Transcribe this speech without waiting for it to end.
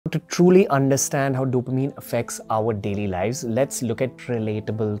To truly understand how dopamine affects our daily lives, let's look at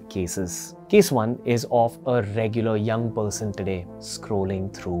relatable cases. Case 1 is of a regular young person today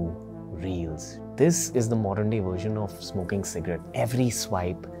scrolling through reels. This is the modern day version of smoking cigarette. Every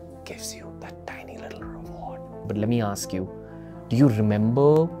swipe gives you that tiny little reward. But let me ask you, do you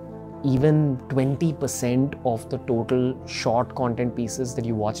remember even 20% of the total short content pieces that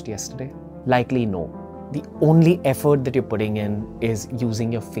you watched yesterday? Likely no. The only effort that you're putting in is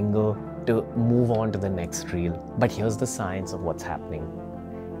using your finger to move on to the next reel. But here's the science of what's happening.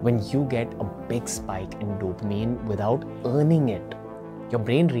 When you get a big spike in dopamine without earning it, your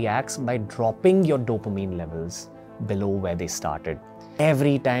brain reacts by dropping your dopamine levels below where they started.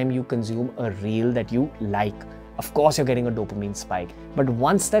 Every time you consume a reel that you like, of course you're getting a dopamine spike. But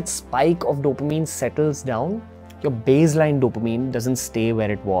once that spike of dopamine settles down, your baseline dopamine doesn't stay where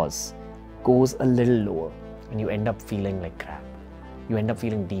it was. Goes a little lower and you end up feeling like crap. You end up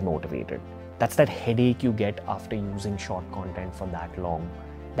feeling demotivated. That's that headache you get after using short content for that long.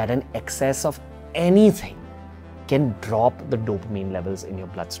 That an excess of anything can drop the dopamine levels in your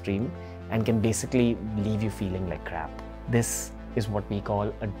bloodstream and can basically leave you feeling like crap. This is what we call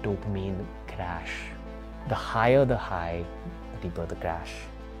a dopamine crash. The higher the high, the deeper the crash.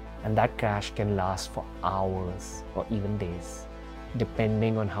 And that crash can last for hours or even days,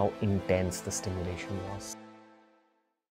 depending on how intense the stimulation was.